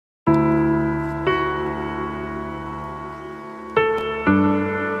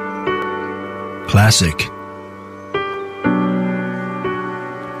Classic.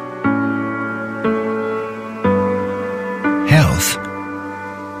 Health.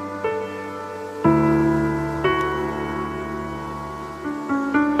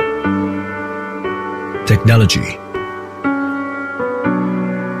 Technology.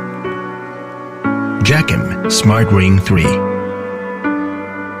 Jakcom Smart Ring 3.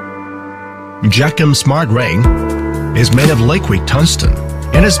 Jakcom Smart Ring is made of liquid tungsten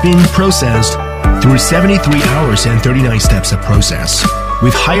and has been processed through 73 hours and 39 steps of process,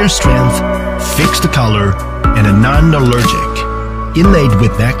 with higher strength, fixed color, and a non-allergic. Inlaid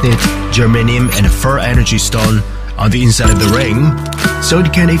with magnet, germanium, and a fur energy stone on the inside of the ring, so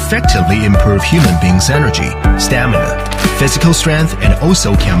it can effectively improve human beings' energy, stamina, physical strength, and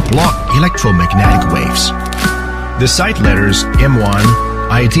also can block electromagnetic waves. The side letters M1,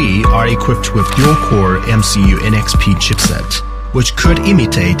 ID are equipped with dual-core MCU NXP chipset, which could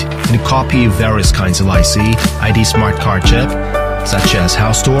imitate and copy various kinds of IC, ID smart card chip, such as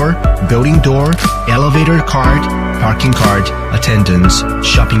house door, building door, elevator card, parking card, attendance,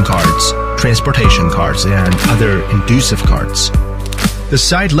 shopping cards, transportation cards, and other inducive cards. The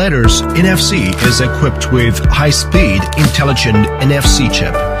side letters NFC is equipped with high-speed intelligent NFC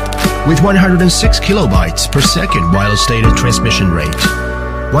chip with 106 kilobytes per second wireless data transmission rate,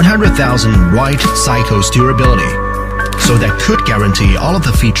 100,000 write cycles durability, so that could guarantee all of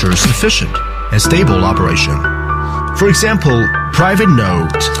the features efficient and stable operation. For example, private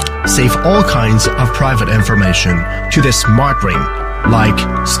note save all kinds of private information to the smart ring, like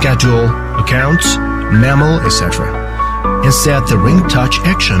schedule, accounts, memo, etc., and set the ring touch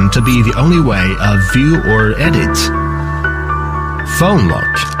action to be the only way of view or edit. Phone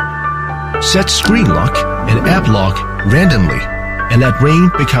lock. Set screen lock and app lock randomly, and let ring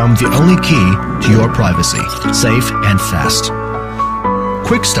become the only key to your privacy, safe and fast.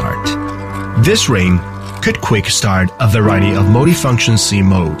 Quick start. This ring could quick start a variety of multifunction C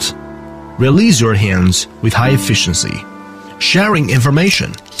modes. Release your hands with high efficiency. Sharing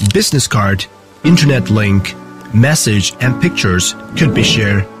information, business card, internet link, message and pictures could be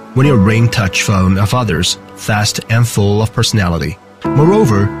shared when you ring touch phone of others, fast and full of personality.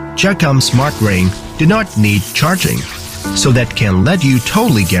 Moreover, Jakcom Smart Ring do not need charging, so that can let you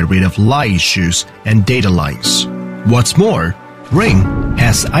totally get rid of light issues and data lines. What's more, Ring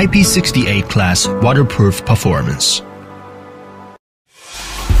has IP68 class waterproof performance.